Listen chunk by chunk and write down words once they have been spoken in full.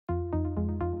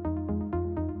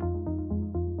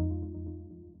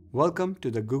Welcome to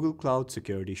the Google Cloud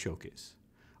Security Showcase,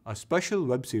 a special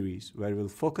web series where we'll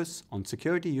focus on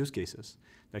security use cases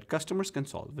that customers can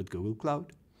solve with Google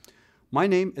Cloud. My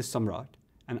name is Samrat,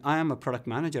 and I am a product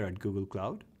manager at Google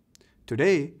Cloud.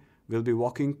 Today, we'll be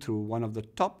walking through one of the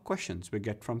top questions we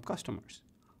get from customers.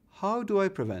 How do I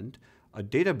prevent a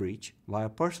data breach via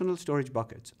personal storage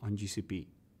buckets on GCP?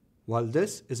 While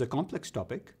this is a complex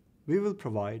topic, we will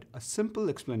provide a simple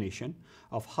explanation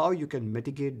of how you can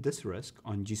mitigate this risk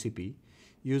on GCP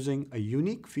using a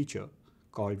unique feature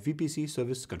called VPC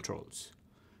service controls.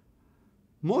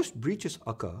 Most breaches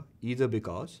occur either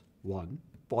because 1.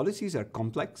 Policies are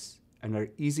complex and are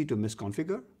easy to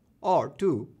misconfigure, or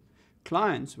 2.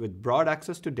 Clients with broad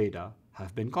access to data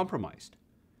have been compromised.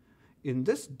 In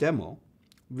this demo,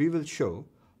 we will show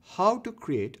how to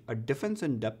create a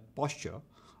defense-in-depth posture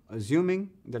assuming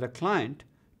that a client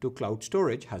to cloud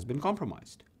storage has been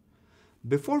compromised.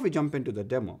 Before we jump into the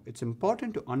demo, it's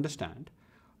important to understand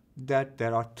that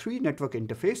there are 3 network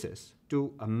interfaces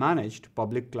to a managed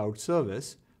public cloud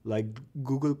service like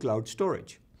Google Cloud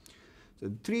Storage. So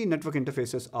the 3 network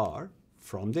interfaces are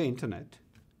from the internet,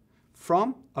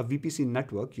 from a VPC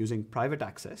network using private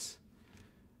access,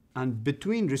 and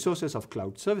between resources of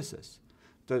cloud services.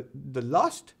 The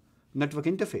last network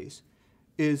interface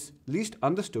is least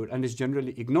understood and is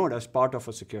generally ignored as part of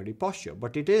a security posture,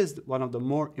 but it is one of the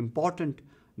more important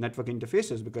network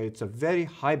interfaces because it's a very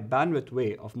high bandwidth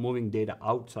way of moving data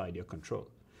outside your control.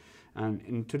 And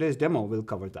in today's demo, we'll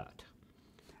cover that.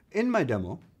 In my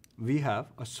demo, we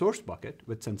have a source bucket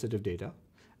with sensitive data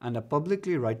and a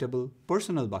publicly writable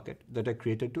personal bucket that I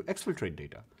created to exfiltrate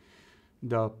data.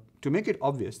 To make it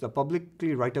obvious, the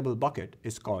publicly writable bucket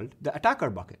is called the attacker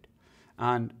bucket.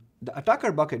 And the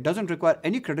attacker bucket doesn't require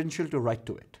any credential to write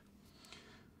to it.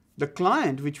 The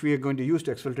client which we are going to use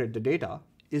to exfiltrate the data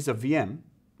is a VM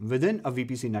within a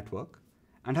VPC network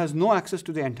and has no access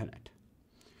to the internet.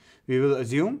 We will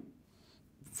assume,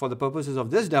 for the purposes of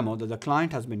this demo, that the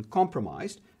client has been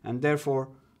compromised and therefore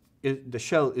the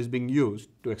shell is being used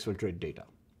to exfiltrate data.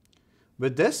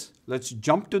 With this, let's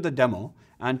jump to the demo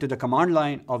and to the command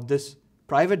line of this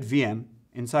private VM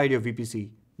inside your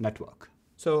VPC network.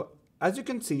 So as you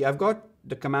can see, I've got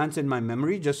the commands in my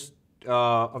memory,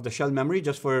 of the shell memory,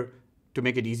 to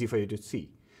make it easy for you to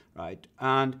see, right?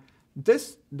 And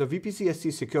the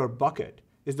VPCSC secure bucket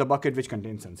is the bucket which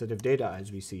contains sensitive data,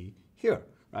 as we see here,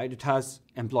 right? It has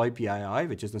employee PII,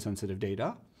 which is the sensitive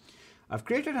data. I've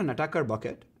created an attacker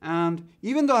bucket, and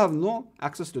even though I have no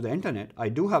access to the internet, I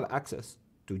do have access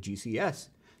to GCS.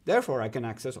 Therefore, I can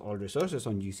access all resources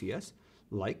on GCS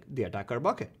like the attacker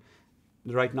bucket.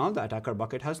 Right now, the attacker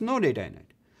bucket has no data in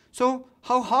it. So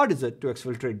how hard is it to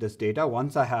exfiltrate this data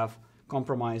once I have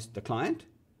compromised the client?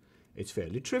 It's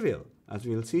fairly trivial. As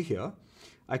we'll see here,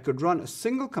 I could run a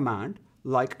single command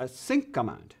like a sync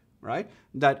command, right?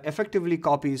 That effectively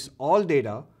copies all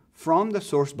data from the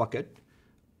source bucket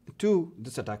to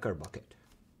this attacker bucket.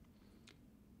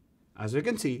 As you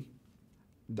can see,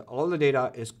 all the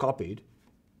data is copied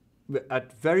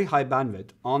at very high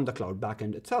bandwidth on the cloud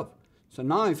backend itself. So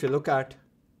now if you look at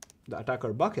the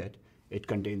attacker bucket, it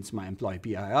contains my employee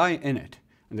PII in it,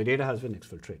 and the data has been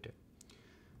exfiltrated.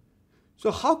 So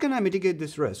how can I mitigate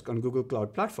this risk on Google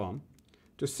Cloud Platform?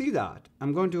 To see that,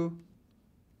 I'm going to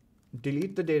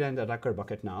delete the data in the attacker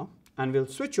bucket now, and we'll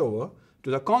switch over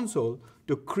to the console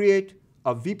to create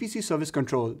a VPC service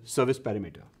control service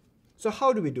perimeter. So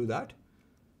how do we do that?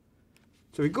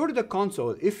 So we go to the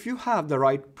console. If you have the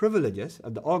right privileges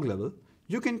at the org level,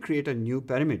 you can create a new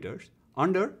perimeters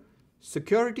under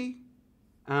security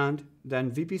and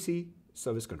then VPC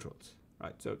service controls,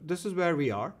 right? So this is where we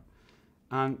are.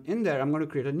 And in there, I'm going to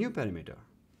create a new perimeter.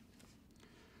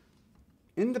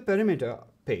 In the perimeter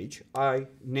page, I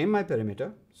name my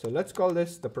perimeter. So let's call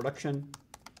this the production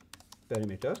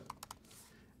perimeter.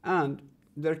 And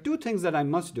there are 2 things that I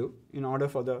must do in order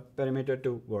for the perimeter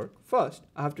to work. First,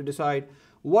 I have to decide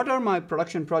what are my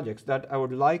production projects that I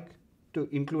would like to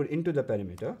include into the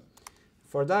perimeter.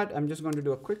 For that, I'm just going to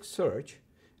do a quick search.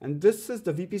 And this is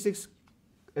the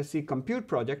VPCSC compute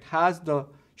project, has the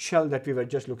shell that we were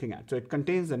just looking at. So it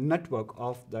contains the network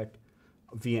of that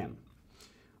VM.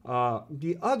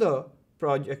 The other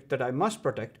project that I must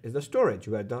protect is the storage,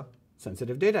 where the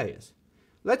sensitive data is.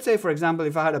 Let's say, for example,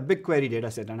 if I had a BigQuery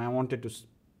data set and I wanted to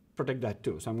protect that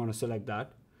too. So I'm going to select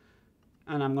that,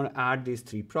 and I'm going to add these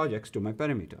 3 projects to my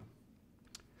perimeter.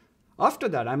 After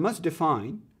that, I must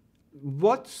define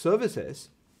what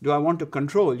services do I want to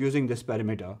control using this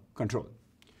perimeter control.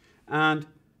 And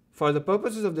for the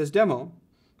purposes of this demo,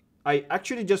 I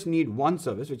actually just need one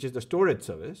service, which is the storage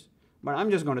service, but I'm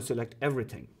just going to select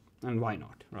everything. And why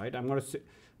not, right? I'm going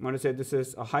to say this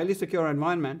is a highly secure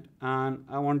environment, and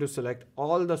I want to select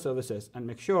all the services and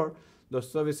make sure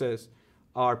those services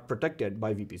are protected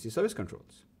by VPC service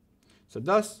controls. So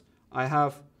thus, I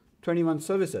have 21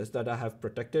 services that I have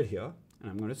protected here, and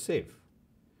I'm going to save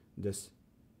this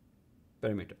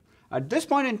perimeter. At this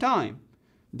point in time,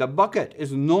 the bucket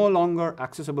is no longer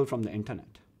accessible from the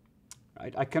internet,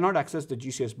 right? I cannot access the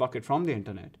GCS bucket from the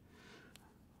internet.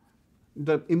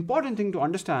 The important thing to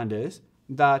understand is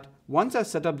that once I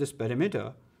set up this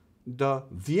perimeter, the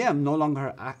VM no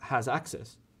longer has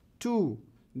access to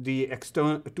the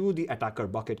attacker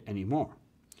bucket anymore.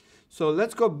 So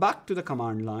let's go back to the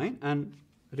command line and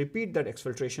repeat that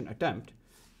exfiltration attempt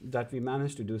that we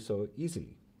managed to do so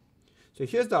easily. So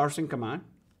here's the rsync command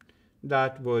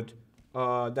that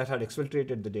had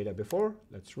exfiltrated the data before.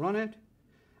 Let's run it.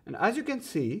 And as you can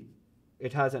see,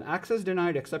 it has an access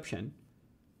denied exception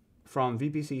from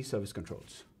VPC service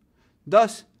controls.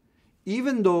 Thus,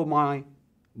 even though my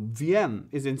VM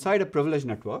is inside a privileged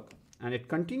network and it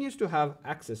continues to have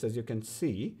access, as you can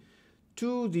see,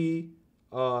 to the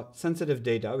sensitive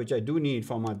data, which I do need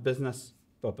for my business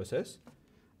purposes,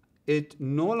 it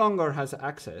no longer has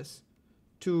access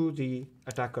to the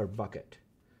attacker bucket,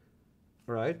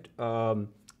 right,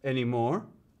 anymore,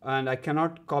 and I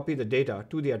cannot copy the data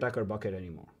to the attacker bucket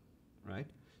anymore, right?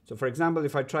 So for example,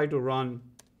 if I try to run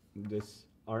this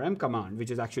rm command, which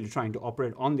is actually trying to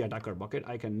operate on the attacker bucket,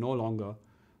 I can no longer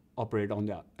operate on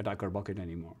the attacker bucket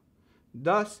anymore.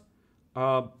 Thus,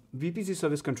 VPC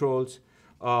service controls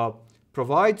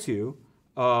provides you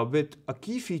with a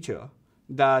key feature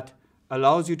that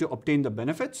allows you to obtain the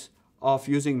benefits of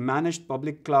using managed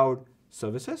public cloud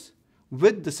services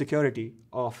with the security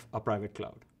of a private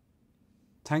cloud.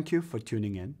 Thank you for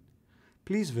tuning in.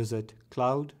 Please visit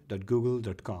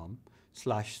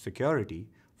cloud.google.com/security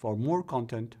for more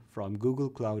content from Google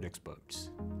Cloud experts.